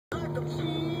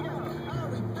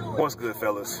What's good,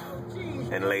 fellas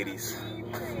and ladies?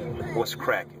 What's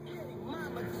cracking?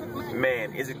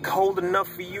 Man, is it cold enough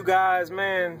for you guys,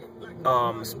 man?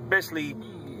 Especially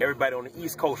everybody on the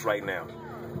East Coast right now.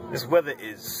 This weather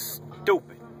is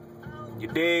stupid. You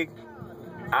dig?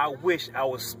 I wish I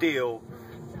was still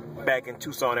back in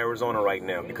Tucson, Arizona right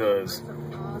now, because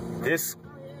this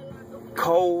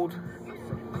cold,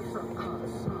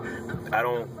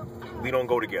 we don't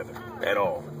go together at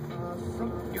all.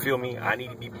 You feel me? I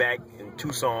need to be back in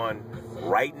Tucson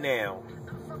right now,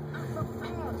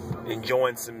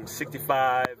 enjoying some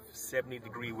 65, 70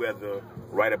 degree weather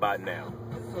right about now.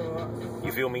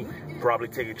 You feel me? Probably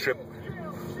take a trip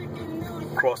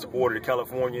across the border to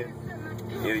California.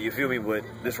 You feel me? But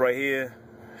this right here,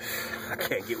 I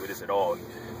can't get with this at all.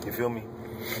 You feel me?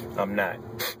 I'm not.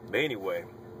 But anyway,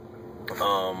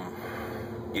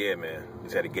 yeah, man.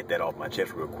 Just had to get that off my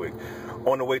chest real quick.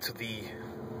 On the way to the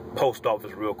post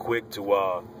office real quick to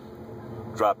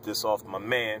drop this off my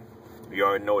man. You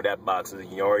already know what that box is.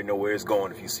 You already know where it's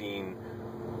going if you've seen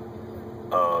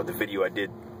the video I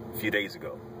did a few days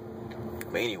ago.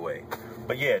 But anyway,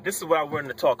 yeah, this is what I wanted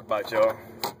to talk about, y'all.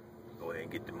 Go ahead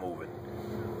and get to moving.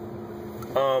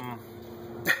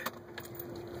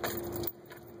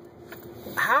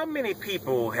 How many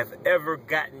people have ever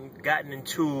gotten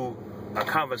into a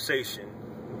conversation?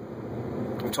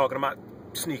 I'm talking about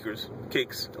sneakers,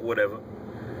 kicks, or whatever.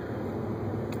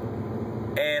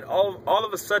 And all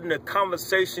of a sudden, the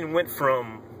conversation went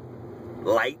from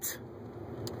light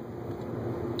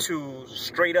to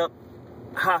straight up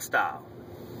hostile.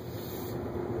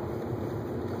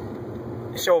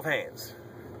 Show of hands.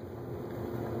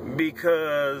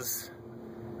 Because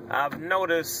I've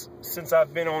noticed since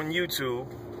I've been on YouTube,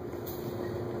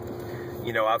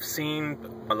 you know, I've seen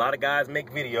a lot of guys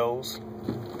make videos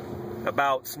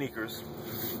about sneakers.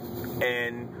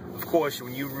 And of course,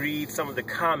 when you read some of the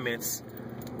comments,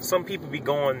 some people be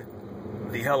going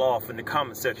the hell off in the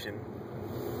comment section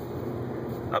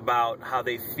about how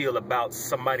they feel about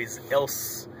somebody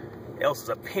else's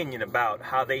opinion about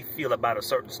how they feel about a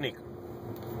certain sneaker.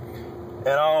 And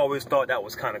I always thought that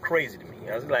was kind of crazy to me.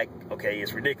 I was like, okay,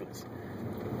 it's ridiculous.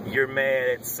 You're mad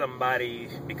at somebody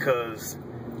because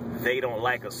they don't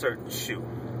like a certain shoe,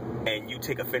 and you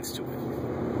take offense to it.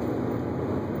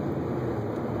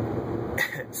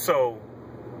 So,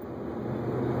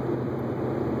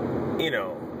 you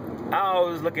know, I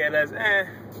always look at it as,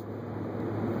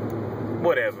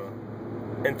 whatever,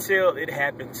 until it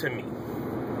happened to me.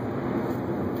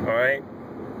 All right?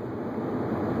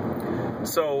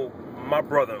 So, my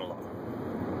brother-in-law,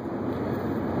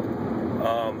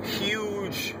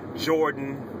 huge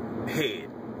Jordan head,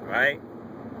 right?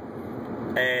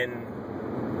 And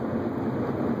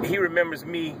he remembers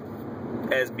me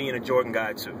as being a Jordan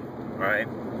guy too, right?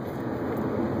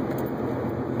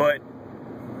 But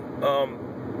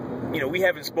you know, we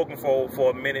haven't spoken for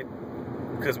a minute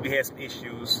because we had some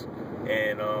issues.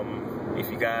 And if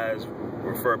you guys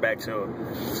refer back to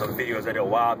some videos I did a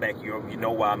while back, you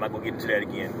know why. I'm not gonna get into that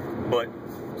again. But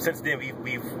since then,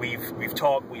 we've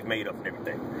talked, we've made up and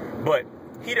everything. But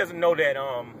he doesn't know that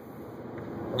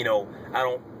you know, I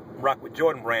don't rock with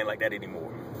Jordan brand like that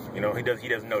anymore. You know, he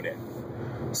doesn't know that.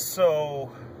 So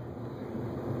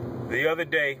the other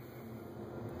day,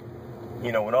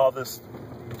 you know, when all this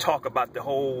talk about the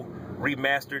whole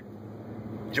remastered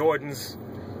Jordans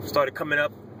started coming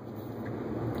up,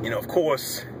 you know, of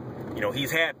course, you know,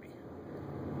 he's happy.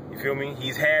 You feel me?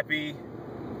 He's happy.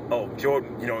 Oh,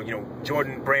 Jordan, you know,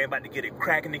 Jordan brand about to get it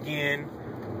cracking again.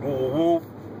 Woo, woo, woo.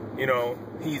 You know,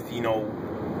 he's, you know,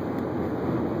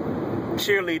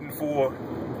 cheerleading for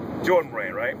Jordan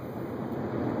brand, right?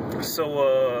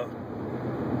 So,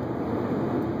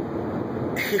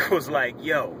 he was like,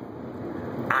 yo,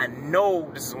 I know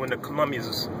this is when the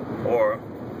Columbias, or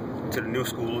to the new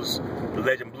schoolers, the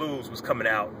Legend Blues was coming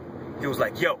out. He was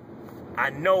like, yo, I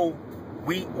know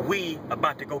we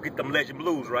about to go get them Legend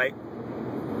Blues, right?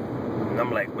 And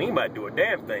I'm like, we ain't about to do a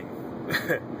damn thing.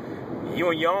 You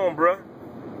on your own, bruh.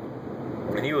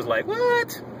 And he was like,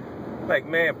 what? Like,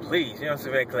 man, please. You know what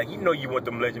I'm saying? Like, you know you want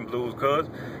them Legend Blues, cuz.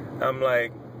 I'm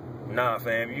like, nah,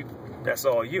 fam, that's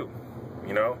all you.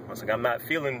 You know? I was like, I'm not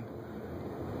feeling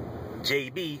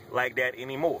JB like that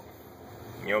anymore.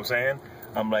 You know what I'm saying?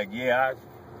 I'm like, yeah,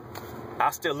 I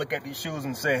still look at these shoes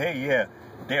and say, hey, yeah,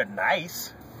 they're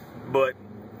nice, but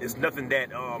it's nothing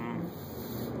that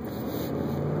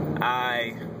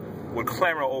I would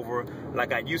clamor over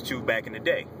like I used to back in the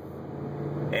day.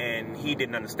 And he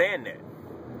didn't understand that.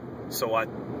 So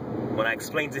when I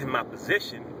explained to him my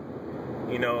position,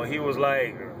 you know, he was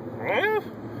like,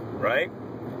 right?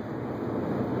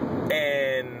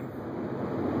 And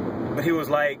But he was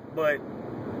like, but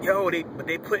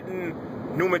they putting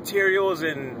new materials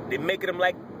and they making them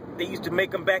like they used to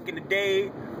make them back in the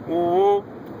day. Woo.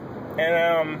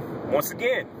 And once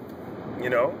again, you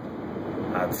know,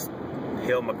 I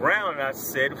held my ground and I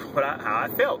said how I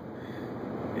felt.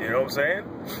 You know what I'm saying?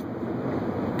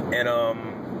 And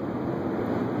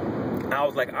I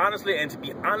was like, honestly, and to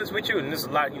be honest with you, and this is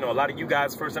a lot, you know, a lot of you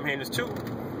guys first time hearing this too.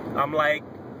 I'm like,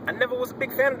 I never was a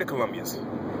big fan of the Columbias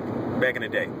back in the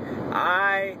day.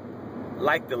 I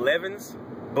liked the 11s,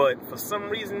 but for some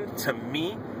reason, to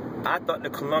me, I thought the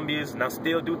Columbias, and I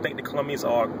still do think the Columbias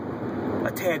are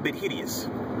a tad bit hideous.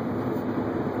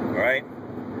 All right?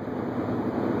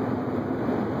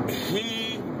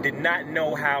 He did not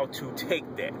know how to take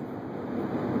that.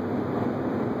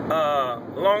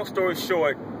 Long story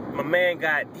short, my man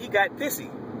got pissy.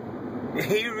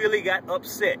 He really got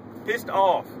upset, pissed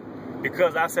off,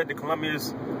 because I said the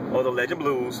Columbias or the Legend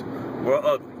Blues were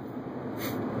ugly.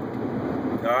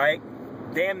 All right?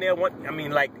 Damn near one, I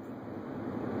mean, like,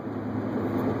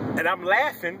 and I'm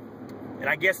laughing, and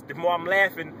I guess the more I'm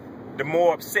laughing, the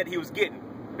more upset he was getting.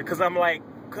 Because I'm like,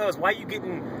 cuz, why are you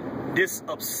getting this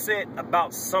upset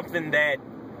about something that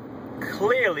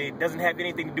clearly doesn't have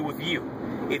anything to do with you?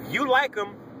 If you like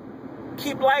them,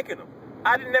 keep liking them.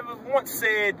 I never once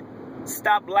said,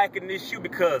 stop liking this shoe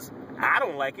because I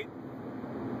don't like it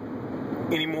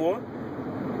anymore.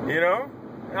 You know?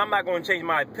 I'm not going to change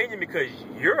my opinion because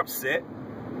you're upset.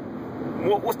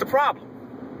 What's the problem?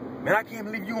 Man, I can't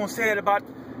believe you gonna say that about...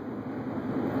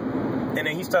 And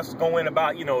then he starts going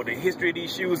about, you know, the history of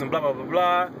these shoes and blah, blah, blah,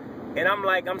 blah. And I'm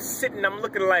like, I'm sitting, I'm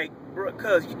looking like, bro,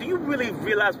 cuz, do you really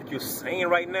realize what you're saying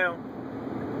right now?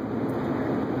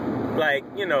 Like,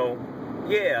 you know,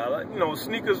 yeah, you know,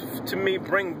 sneakers to me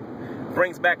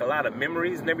brings back a lot of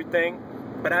memories and everything.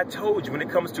 But I told you, when it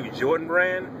comes to Jordan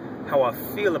Brand, how I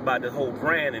feel about the whole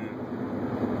brand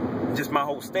and just my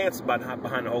whole stance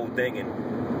behind the whole thing.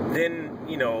 And then,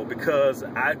 you know, because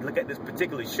I look at this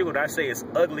particular shoe and I say it's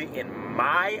ugly in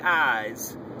my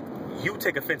eyes, you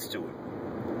take offense to it.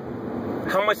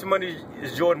 How much money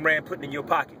is Jordan Brand putting in your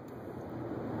pocket?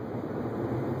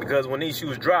 Because when these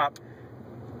shoes drop,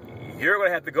 you're going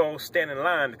to have to go stand in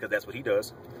line, because that's what he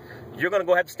does. You're going to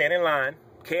go have to stand in line,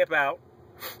 camp out,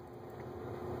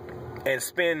 and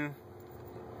spend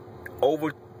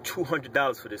over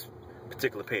 $200 for this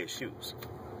particular pair of shoes.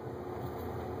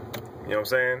 You know what I'm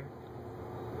saying?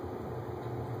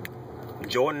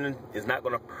 Jordan is not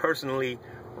going to personally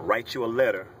write you a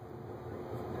letter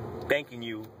thanking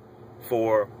you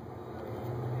for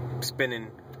spending,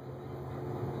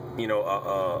 you know,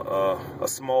 a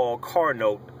small car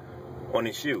note on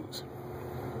his shoes.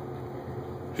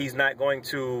 He's not going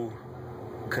to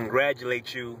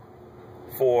congratulate you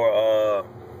for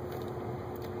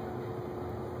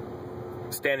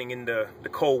standing in the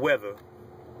cold weather,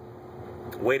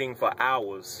 waiting for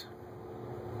hours,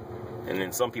 and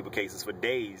in some people's cases for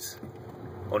days,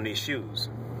 on these shoes.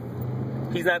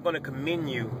 He's not going to commend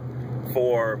you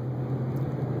for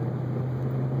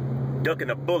ducking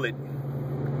a bullet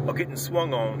or getting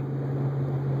swung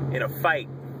on in a fight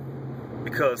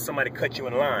because somebody cut you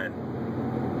in line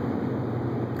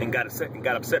and got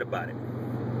upset about it.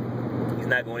 He's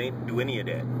not going to do any of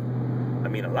that. I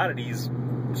mean, a lot of these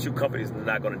shoe companies are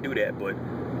not going to do that, but,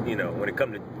 you know, when it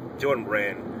comes to Jordan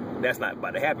Brand, that's not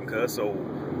about to happen, cuz. So,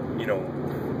 you know,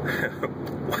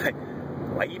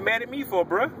 why you mad at me for,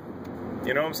 bruh?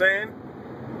 You know what I'm saying?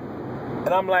 And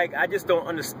I'm like, I just don't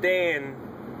understand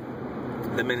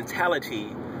the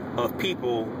mentality of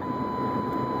people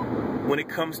when it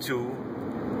comes to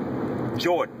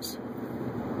Jordans.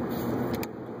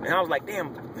 And I was like,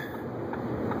 damn,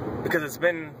 because it's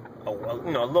been a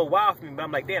little while for me, but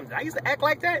I'm like, damn, I used to act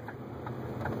like that?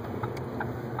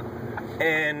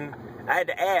 And I had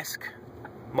to ask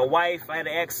my wife, I had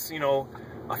to ask, you know,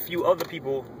 a few other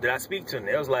people that I speak to, and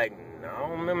they was like, no, I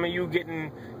don't remember you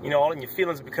getting, you know, all in your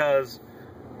feelings because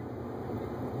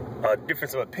a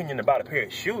difference of opinion about a pair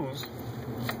of shoes.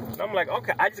 And I'm like,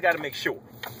 okay, I just got to make sure.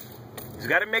 Just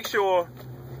got to make sure,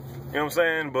 you know what I'm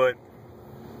saying? But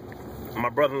my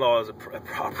brother-in-law is a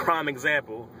prime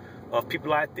example of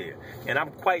people out there. And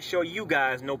I'm quite sure you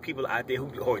guys know people out there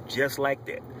who are just like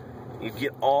that. You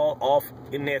get all off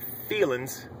in their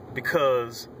feelings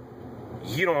because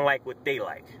you don't like what they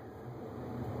like.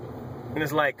 And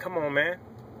it's like, come on, man.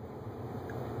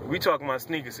 We talking about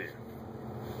sneakers here.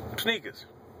 Sneakers.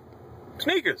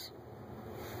 Sneakers.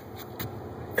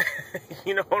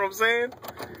 You know what I'm saying?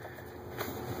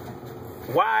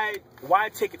 Why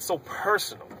take it so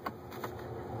personal?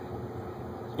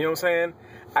 You know what I'm saying?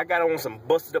 I got on some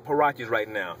busted up Huaraches right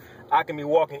now. I can be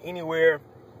walking anywhere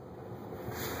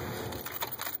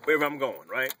wherever I'm going,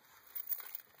 right?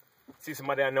 See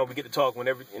somebody I know, we get to talk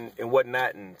whenever and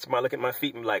whatnot, and somebody look at my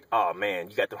feet and be like, oh man,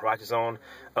 you got the huaraches on?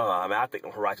 I mean, I think the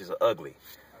huaraches are ugly.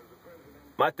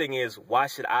 My thing is, why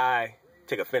should I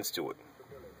take offense to it?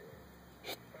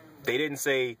 They didn't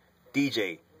say,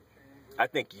 DJ, I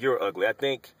think you're ugly. I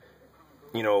think,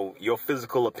 you know, your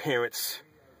physical appearance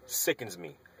sickens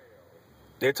me.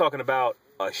 They're talking about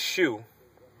a shoe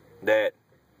that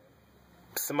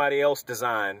somebody else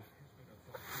designed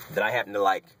that I happen to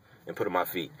like and put on my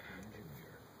feet.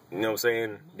 You know what I'm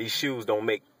saying? These shoes don't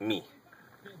make me.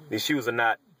 These shoes are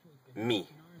not me. You know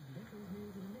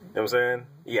what I'm saying?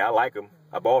 Yeah, I like them.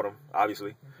 I bought them,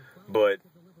 obviously. But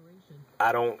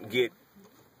I don't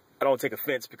take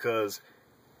offense because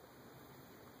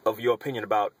of your opinion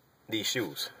about these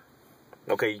shoes.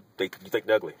 Okay, you think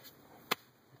they're ugly.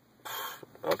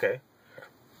 Okay.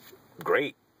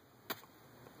 Great.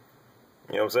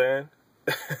 You know what I'm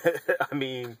saying? I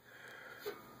mean,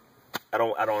 I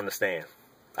don't understand.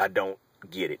 I don't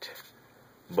get it.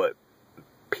 But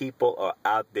people are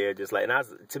out there just like,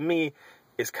 and to me,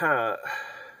 it's kind of,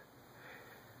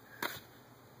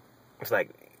 it's like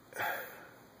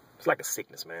a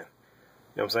sickness, man. You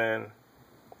know what I'm saying?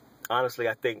 Honestly,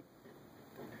 I think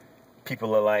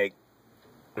people are like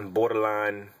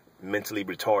borderline mentally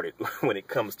retarded when it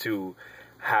comes to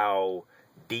how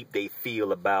deep they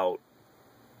feel about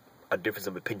a difference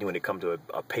of opinion when it comes to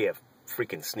a pair of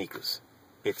freaking sneakers.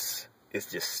 It's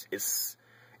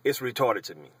retarded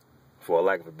to me, for a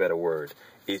lack of a better word.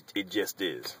 It just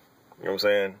is. You know what I'm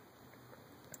saying?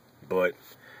 But,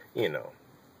 you know,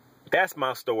 that's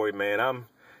my story, man.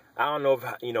 I don't know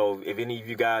if any of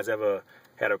you guys ever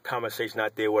had a conversation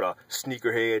out there with a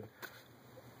sneakerhead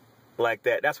like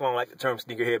that. That's why I don't like the term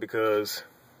sneakerhead, because,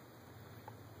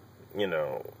 you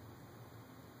know,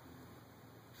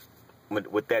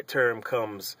 with that term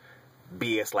comes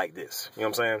BS like this. You know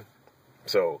what I'm saying?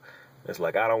 So it's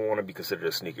like, I don't want to be considered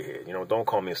a sneakerhead. You know, don't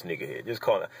call me a sneakerhead. Just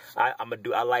call it.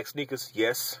 I like sneakers,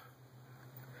 yes,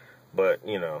 but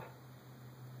you know,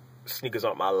 sneakers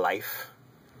aren't my life.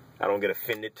 I don't get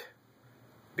offended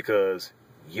because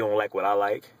you don't like what I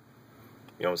like.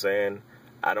 You know what I'm saying?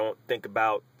 I don't think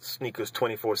about sneakers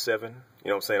 24/7. You know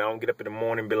what I'm saying? I don't get up in the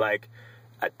morning and be like,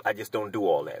 I just don't do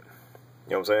all that.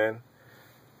 You know what I'm saying?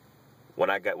 When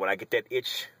I get that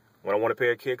itch, when I want a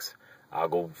pair of kicks, I'll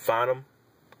go find them,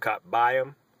 buy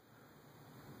them,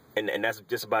 and that's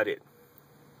just about it.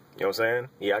 You know what I'm saying?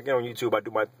 Yeah, I get on YouTube, I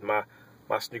do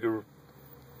my sneaker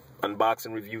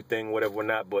unboxing review thing, whatever or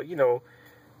not, but you know,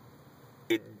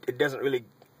 it doesn't really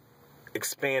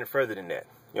expand further than that.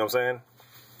 You know what I'm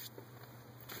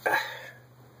saying?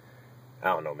 I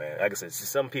don't know, man. Like I said,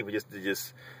 some people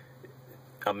just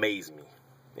amaze me.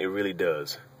 It really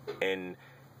does. And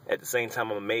at the same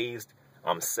time I'm amazed,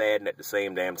 I'm saddened at the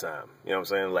same damn time. You know what I'm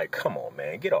saying? Like, come on,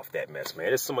 man. Get off that mess, man.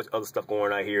 There's so much other stuff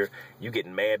going on out here. You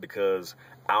getting mad because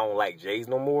I don't like J's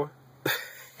no more?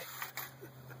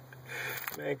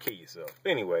 Man, kill yourself.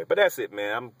 Anyway, but that's it,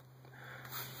 man.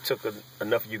 Took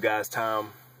enough of you guys' time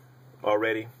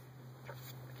already.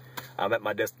 I'm at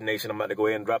my destination. I'm about to go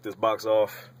ahead and drop this box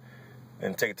off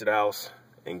and take it to the house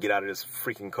and get out of this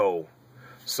freaking cold.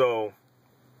 So,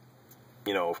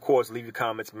 you know, of course, leave your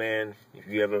comments, man. If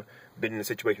you ever been in a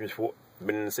situation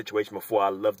before,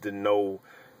 I'd love to know,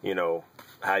 you know,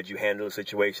 how did you handle the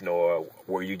situation, or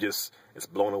were you just as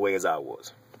blown away as I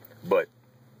was? But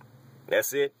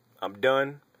that's it. I'm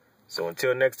done. So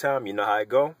until next time, you know how it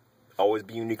go. Always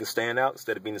be unique and stand out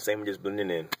instead of being the same and just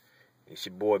blending in. It's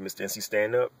your boy, Mr. NC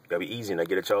Stand Up. That'll be easy, and I'll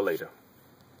get at y'all later.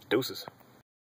 Deuces.